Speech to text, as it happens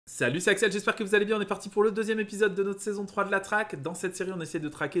Salut, c'est Axel, j'espère que vous allez bien. On est parti pour le deuxième épisode de notre saison 3 de la traque. Dans cette série, on essaie de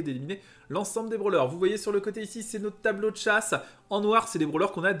traquer et d'éliminer l'ensemble des brawlers. Vous voyez sur le côté ici, c'est notre tableau de chasse. En noir, c'est les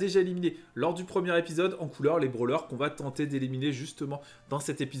brawlers qu'on a déjà éliminés lors du premier épisode. En couleur, les brawlers qu'on va tenter d'éliminer justement dans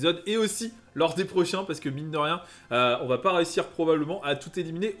cet épisode. Et aussi lors des prochains, parce que mine de rien, on va pas réussir probablement à tout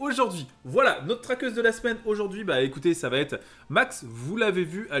éliminer aujourd'hui. Voilà, notre traqueuse de la semaine aujourd'hui, bah écoutez, ça va être Max. Vous l'avez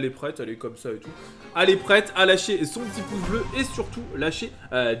vu, elle est prête, elle est comme ça et tout. Elle est prête à lâcher son petit pouce bleu et surtout lâcher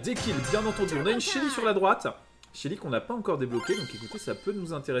des kills, bien entendu. On a une Shelly sur la droite. Shelly qu'on n'a pas encore débloqué, donc écoutez, ça peut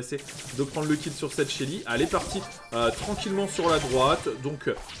nous intéresser de prendre le kill sur cette Shelly. Elle est partie tranquillement sur la droite, donc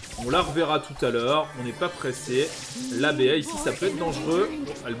on la reverra tout à l'heure. On n'est pas pressé. La BA ici, ça peut être dangereux.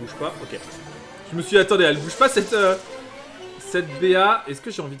 Bon, elle bouge pas, ok. Je me suis dit, attendez, elle bouge pas cette BA. Est-ce que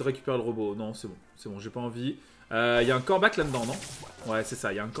j'ai envie de récupérer le robot? Non, c'est bon, j'ai pas envie. Il y a un coreback là-dedans, non? Ouais, c'est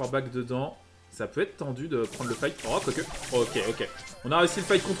ça, il y a un coreback dedans. Ça peut être tendu de prendre le fight. Oh, quoique. Ok. On a réussi le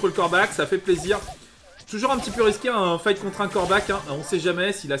fight contre le coreback, ça fait plaisir. Toujours un petit peu risqué un fight contre un coreback. Hein. On sait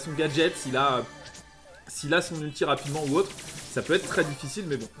jamais s'il a son gadget, s'il a son ulti rapidement ou autre. Ça peut être très difficile,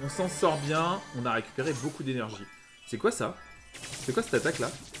 mais bon, on s'en sort bien. On a récupéré beaucoup d'énergie. C'est quoi ça? C'est quoi cette attaque là?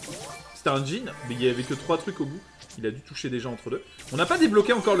 C'était un jean, mais il y avait que 3 trucs au bout. Il a dû toucher des gens entre deux. On n'a pas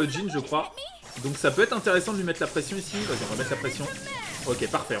débloqué encore le jean, je crois. Donc ça peut être intéressant de lui mettre la pression ici. Vas-y, on va mettre la pression. Ok,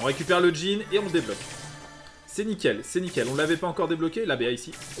 parfait. On récupère le jean et on le débloque. C'est nickel, c'est nickel. On l'avait pas encore débloqué. La BA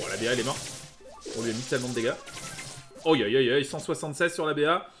ici. Bon, la BA, elle est morte. On lui a mis tellement de dégâts. Oh, 176 sur la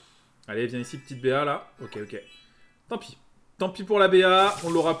BA. Allez, viens ici, petite BA, là. Ok. Tant pis. Tant pis pour la BA. On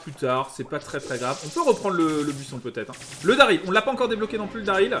l'aura plus tard. C'est pas très grave. On peut reprendre le buisson, peut-être. Hein. Le Daryl. On l'a pas encore débloqué non plus, le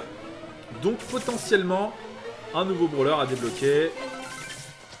Daryl. Donc, potentiellement, un nouveau brawler à débloquer.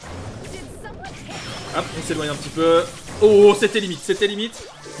 Hop, on s'éloigne un petit peu. Oh, c'était limite.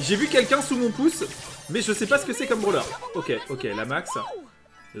 J'ai vu quelqu'un sous mon pouce, mais je sais pas ce que c'est comme brawler. Ok, la max.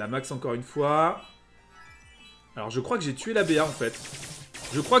 La max encore une fois. Alors, je crois que j'ai tué la BA, en fait.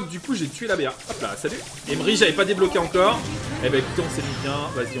 Je crois que du coup, j'ai tué la BA. Hop là, salut. Emery, j'avais pas débloqué encore. Eh ben, écoutez, on s'est mis bien.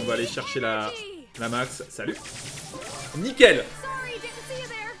 Vas-y, on va aller chercher la max. Salut. Nickel.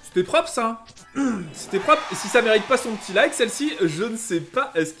 C'était propre, ça. C'était propre. Si ça mérite pas son petit like, celle-ci, je ne sais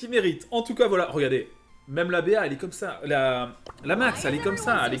pas ce qu'il mérite. En tout cas, voilà, regardez. Même la BA, elle est comme ça. La max, elle est comme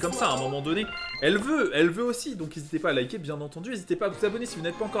ça. Elle est comme ça à un moment donné. Elle veut aussi. Donc n'hésitez pas à liker, bien entendu. N'hésitez pas à vous abonner si vous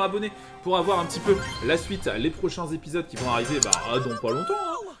n'êtes pas encore abonné pour avoir un petit peu la suite, les prochains épisodes qui vont arriver dans pas longtemps.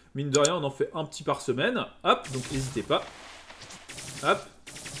 Hein. Mine de rien, on en fait un petit par semaine. Hop, donc n'hésitez pas. Hop,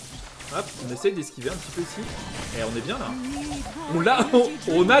 on essaye d'esquiver un petit peu ici. Et on est bien là.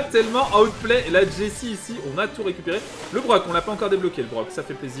 On a tellement outplay la Jessie ici. On a tout récupéré. Le Brock, on l'a pas encore débloqué, le Brock. Ça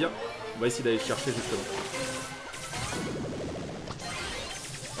fait plaisir. On va essayer d'aller chercher justement.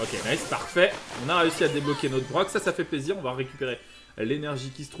 Ok, nice, parfait. On a réussi à débloquer notre Brock. Ça fait plaisir. On va récupérer l'énergie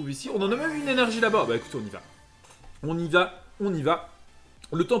qui se trouve ici. On en a même une énergie là-bas. Bah écoutez, on y va.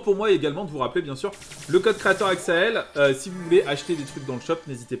 Le temps pour moi est également de vous rappeler, bien sûr, le code créateur Axel. Si vous voulez acheter des trucs dans le shop,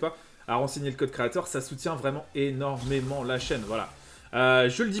 n'hésitez pas à renseigner le code créateur. Ça soutient vraiment énormément la chaîne. Voilà.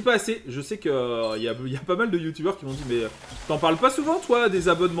 Je le dis pas assez. Je sais qu'il y a pas mal de youtubeurs qui m'ont dit, mais t'en parles pas souvent, toi, des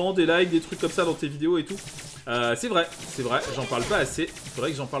abonnements, des likes, des trucs comme ça dans tes vidéos et tout. C'est vrai, j'en parle pas assez. Il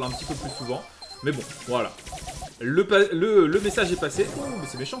faudrait que j'en parle un petit peu plus souvent. Mais bon, voilà. Le message est passé. Oh, mais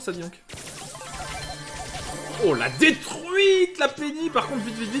c'est méchant ça, dis donc. Oh, la détruite, la Penny. Par contre,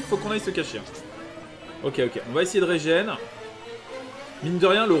 vite, faut qu'on aille se cacher. Ok, on va essayer de régène. Mine de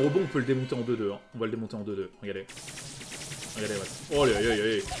rien, le robot, on peut le démonter en 2-2. Hein. On va le démonter en 2-2. Regardez, ouais.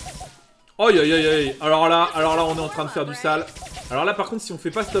 Oh, aïe. Alors là, on est en train de faire du sale. Alors là, par contre, si on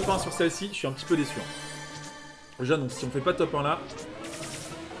fait pas ce top 1 sur celle-ci, je suis un petit peu déçu. Hein. J'annonce, si on fait pas top 1 là,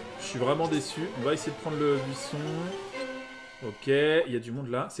 je suis vraiment déçu. On va essayer de prendre le buisson. Ok, il y a du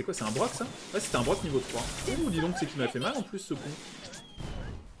monde là. C'est quoi, c'est un Brock ça? Ouais, c'était un Brock niveau 3. Oh, dis donc, c'est qu'il m'a fait mal en plus ce con.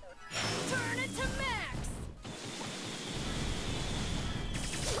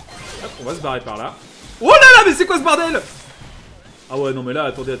 Hop, on va se barrer par là. Oh là là, mais c'est quoi ce bordel? Ah ouais, non mais là,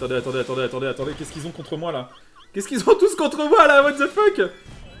 attendez. Qu'est-ce qu'ils ont contre moi là? Qu'est-ce qu'ils ont tous contre moi là? What the fuck?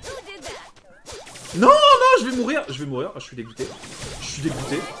 Non, je vais mourir. Ah, je suis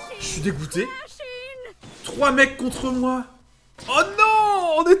dégoûté. 3 mecs contre moi. Oh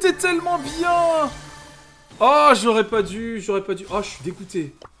non, on était tellement bien. Oh, j'aurais pas dû. Oh, je suis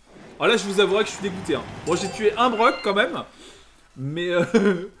dégoûté. Oh là, je vous avouerai que je suis dégoûté. Hein. Bon, j'ai tué un Brock quand même. Mais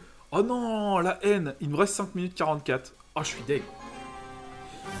oh non, la haine. Il me reste 5 minutes 44. Oh, je suis deg.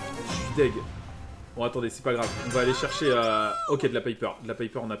 Bon, attendez, c'est pas grave. On va aller chercher... Ok, de la Piper. De la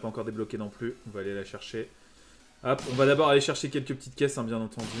Piper, on n'a pas encore débloqué non plus. On va aller la chercher. Hop, on va d'abord aller chercher quelques petites caisses, hein, bien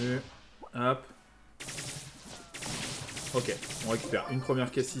entendu. Hop. Ok, on récupère une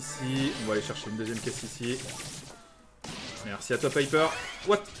première caisse ici. On va aller chercher une deuxième caisse ici. Merci à toi, Piper.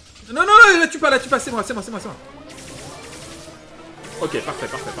 What? Non, non, là tu pas, c'est moi, c'est moi. Ok, parfait.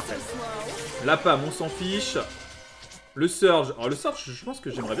 La PAM, on s'en fiche. Le Surge. Alors, le Surge, je pense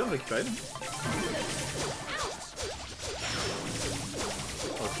que j'aimerais bien le récupérer. Non,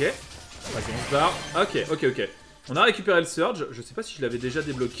 ok. Vas-y, on se barre. Ok. On a récupéré le Surge. Je sais pas si je l'avais déjà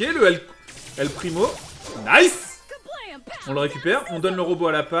débloqué. Le El Primo. Nice! On le récupère. On donne le robot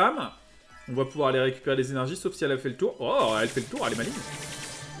à la PAM. On va pouvoir aller récupérer les énergies, sauf si elle a fait le tour. Oh, elle fait le tour, elle est maligne.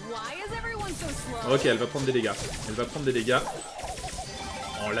 Ok, elle va prendre des dégâts.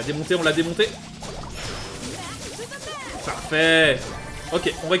 Oh, on l'a démonté. Parfait.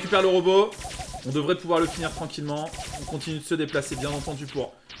 Ok, on récupère le robot. On devrait pouvoir le finir tranquillement. On continue de se déplacer, bien entendu,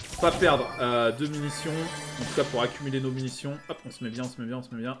 pour pas perdre de munitions. En tout cas, pour accumuler nos munitions. Hop, on se met bien.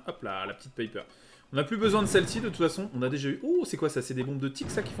 Hop là, la petite Piper. On n'a plus besoin de celle-ci, de toute façon. On a déjà eu... Oh, c'est quoi ça? C'est des bombes de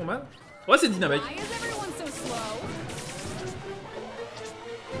tic, ça, qui font mal? Ouais, c'est Dynamite.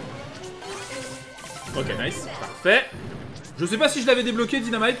 Ok, nice. Parfait. Je sais pas si je l'avais débloqué,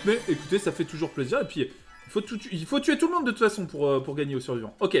 Dynamite, mais écoutez, ça fait toujours plaisir. Et puis, il faut tuer tout le monde, de toute façon, pour gagner au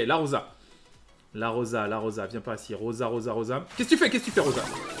survivant. Ok, la Rosa. La Rosa. Viens par ici. Rosa. Qu'est-ce que tu fais, Rosa?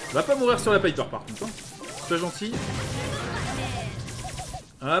 Va pas mourir sur la Piper, par contre. Hein. Sois gentil.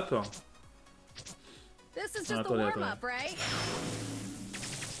 Hop. Attendez.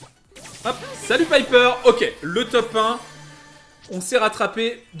 Hop, salut Piper. Ok, le top 1. On s'est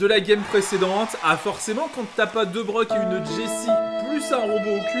rattrapé de la game précédente. Ah, forcément, quand t'as pas deux Brock et une Jessie plus un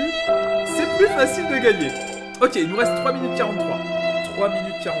robot au cul, c'est plus facile de gagner. Ok, il nous reste 3 minutes 43. 3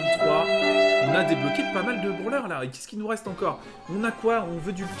 minutes 43. On a débloqué pas mal de brawlers là. Et qu'est-ce qu'il nous reste encore? On a quoi? On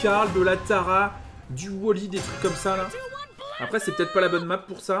veut du Carl, de la Tara, du Wally, des trucs comme ça là. Après, c'est peut-être pas la bonne map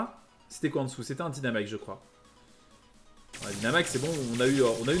pour ça. C'était quoi en dessous? C'était un Dynamite, je crois. Ouais, Dynamite, c'est bon. On a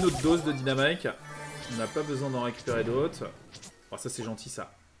eu notre dose de Dynamite. On n'a pas besoin d'en récupérer d'autres. Oh, ça, c'est gentil,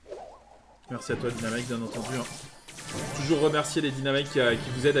 ça. Merci à toi, Dynamite, bien entendu. Hein. Toujours remercier les Dynamites qui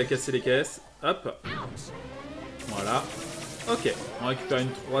vous aident à casser les caisses. Hop. Voilà. Ok. On récupère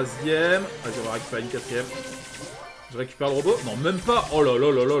une troisième. Vas-y, on va récupérer une quatrième. Je récupère le robot. Non, même pas. Oh là là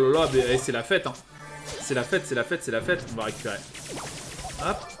là là là là. Mais c'est la fête, hein. C'est la fête. On va récupérer.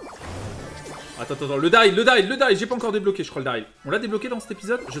 Hop. Attends, le daryl, j'ai pas encore débloqué, je crois, le daryl. On l'a débloqué dans cet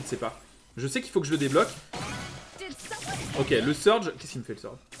épisode? Je ne sais pas. Je sais qu'il faut que je le débloque. Ok, le Surge, qu'est-ce qu'il me fait, le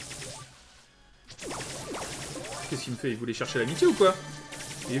Surge? Qu'est-ce qu'il me fait? Il voulait chercher l'amitié ou quoi?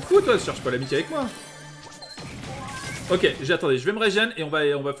 Il est fou, toi, cherche pas l'amitié avec moi. Ok, attendez, je vais me régène et on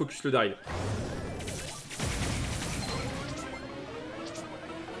va focus le daryl.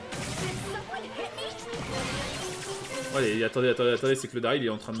 Allez, attendez, c'est que le daryl il est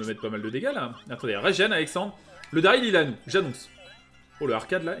en train de me mettre pas mal de dégâts là. Attendez, régène Alexandre. Le daryl il est à nous, j'annonce. Oh, le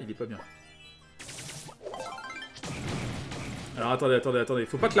arcade là, il est pas bien. Alors attendez.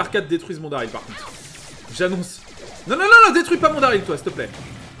 Faut pas que l'arcade détruise mon daryl par contre. J'annonce. Non, détruis pas mon daryl toi, s'il te plaît.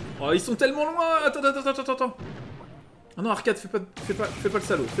 Oh, ils sont tellement loin. Attends. Oh non, arcade, fais pas le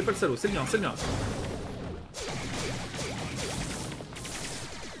salaud. C'est le mien.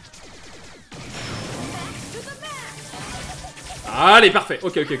 Allez, parfait.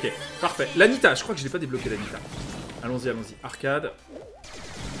 Ok. Parfait. L'Anita, je crois que je l'ai pas débloqué, l'Anita. Allons-y. Arcade.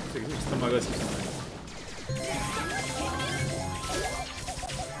 C'est extrêmement agressif.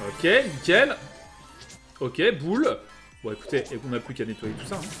 Ok, nickel. Ok, boule. Bon, écoutez, on n'a plus qu'à nettoyer tout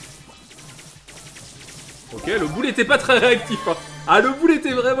ça. Hein. Ok, le boule était pas très réactif. Hein. Ah, le boule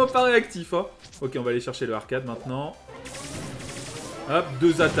était vraiment pas réactif. Hein. Ok, on va aller chercher le arcade maintenant. Hop,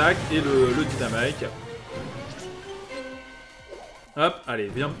 2 attaques et le dynamite. Hop, allez,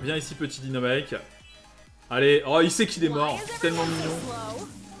 viens ici, petit dynamite. Allez, oh, il sait qu'il est mort. C'est tellement mignon.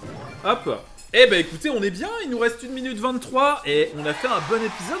 Hop. Eh ben écoutez, on est bien. Il nous reste 1 minute 23. Et on a fait un bon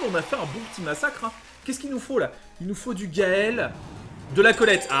épisode. On a fait un bon petit massacre. Hein. Qu'est-ce qu'il nous faut là? Il nous faut du Gaël. De la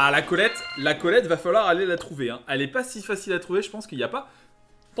Colette. Ah, la Colette, va falloir aller la trouver. Hein. Elle est pas si facile à trouver. Je pense qu'il n'y a pas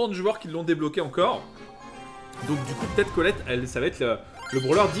tant de joueurs qui l'ont débloqué encore. Donc du coup, peut-être Colette, ça va être le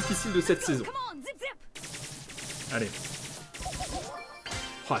brawler difficile de cette saison. Allez.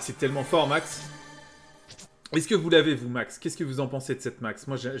 Oh, c'est tellement fort, Max. Est-ce que vous l'avez, vous, Max? Qu'est-ce que vous en pensez de cette Max?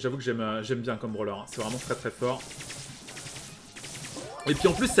 Moi, j'avoue que j'aime bien comme brawler. Hein. C'est vraiment très très fort. Et puis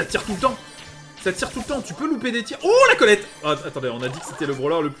en plus, ça tire tout le temps. Ça tire tout le temps. Tu peux louper des tirs. Oh, la Colette! Oh, attendez, on a dit que c'était le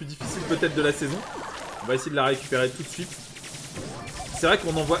brawler le plus difficile peut-être de la saison. On va essayer de la récupérer tout de suite. C'est vrai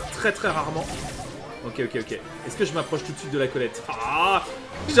qu'on en voit très très rarement. Ok. Est-ce que je m'approche tout de suite de la Colette? Ah,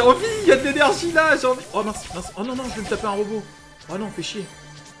 j'ai envie. Il y a de l'énergie là. J'ai envie. Oh mince. Oh non, je vais me taper un robot. Oh non, fais chier.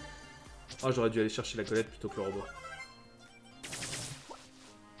 Oh, j'aurais dû aller chercher la Colette plutôt que le robot.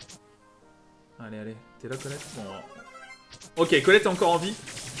 Allez, allez. T'es là, Colette? Bon. Ok, Colette est encore en vie.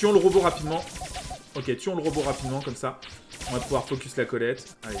 Tuons le robot rapidement. Ok, tuons le robot rapidement, comme ça. On va pouvoir focus la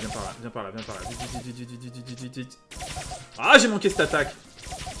Colette. Allez, viens par là, viens par là, viens par là. Vite. Ah, j'ai manqué cette attaque.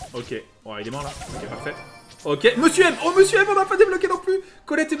 Ok. Bon, il est mort, là. Ok, parfait. Ok, Monsieur M. Oh, Monsieur M, on n'a pas débloqué non plus.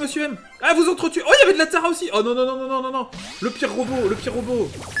 Colette et Monsieur M. Ah, vous entretuez. Oh, il y avait de la Tara aussi. Oh, non, non, non, non, non, non, non. Le pire robot, le pire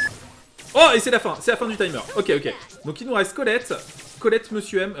robot. Oh, et c'est la fin du timer. Ok, ok. Donc, il nous reste Colette. Colette,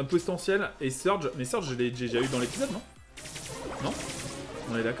 Monsieur M, un potentiel. Et Surge. Mais Surge, je l'ai déjà eu dans l'épisode, non? Non?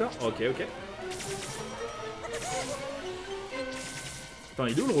 On est d'accord? Ok, ok. Attends,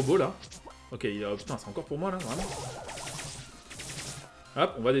 il est où le robot, là? Ok, oh, putain, c'est encore pour moi, là, vraiment.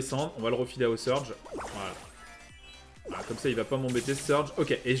 Hop, on va descendre. On va le refiler au Surge. Voilà. Voilà, comme ça, il va pas m'embêter, ce Surge.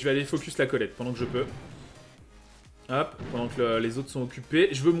 Ok, et je vais aller focus la Colette pendant que je peux. Hop, pendant que les autres sont occupés.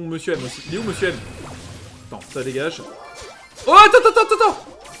 Je veux mon Monsieur M aussi. Il est où, Monsieur M? Attends, ça dégage. Oh, attends.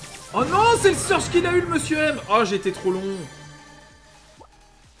 Oh non, c'est le Surge qu'il a eu, le Monsieur M. Oh, j'ai été trop long.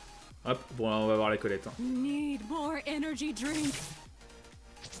 Hop, bon, là, on va voir la Colette. Hein.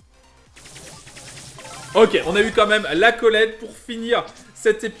 Ok, on a eu quand même la Colette pour finir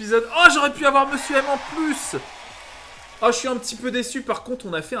cet épisode. Oh, j'aurais pu avoir Monsieur M en plus. Oh, je suis un petit peu déçu. Par contre,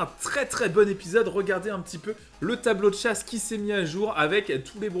 on a fait un très bon épisode. Regardez un petit peu le tableau de chasse qui s'est mis à jour avec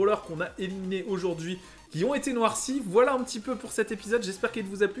tous les brawlers qu'on a éliminés aujourd'hui qui ont été noircis. Voilà un petit peu pour cet épisode. J'espère qu'il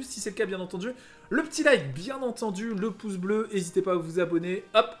vous a plu. Si c'est le cas, bien entendu, le petit like, bien entendu, le pouce bleu. N'hésitez pas à vous abonner.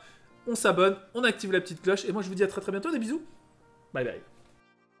 Hop, on s'abonne, on active la petite cloche. Et moi, je vous dis à très bientôt. Des bisous. Bye bye.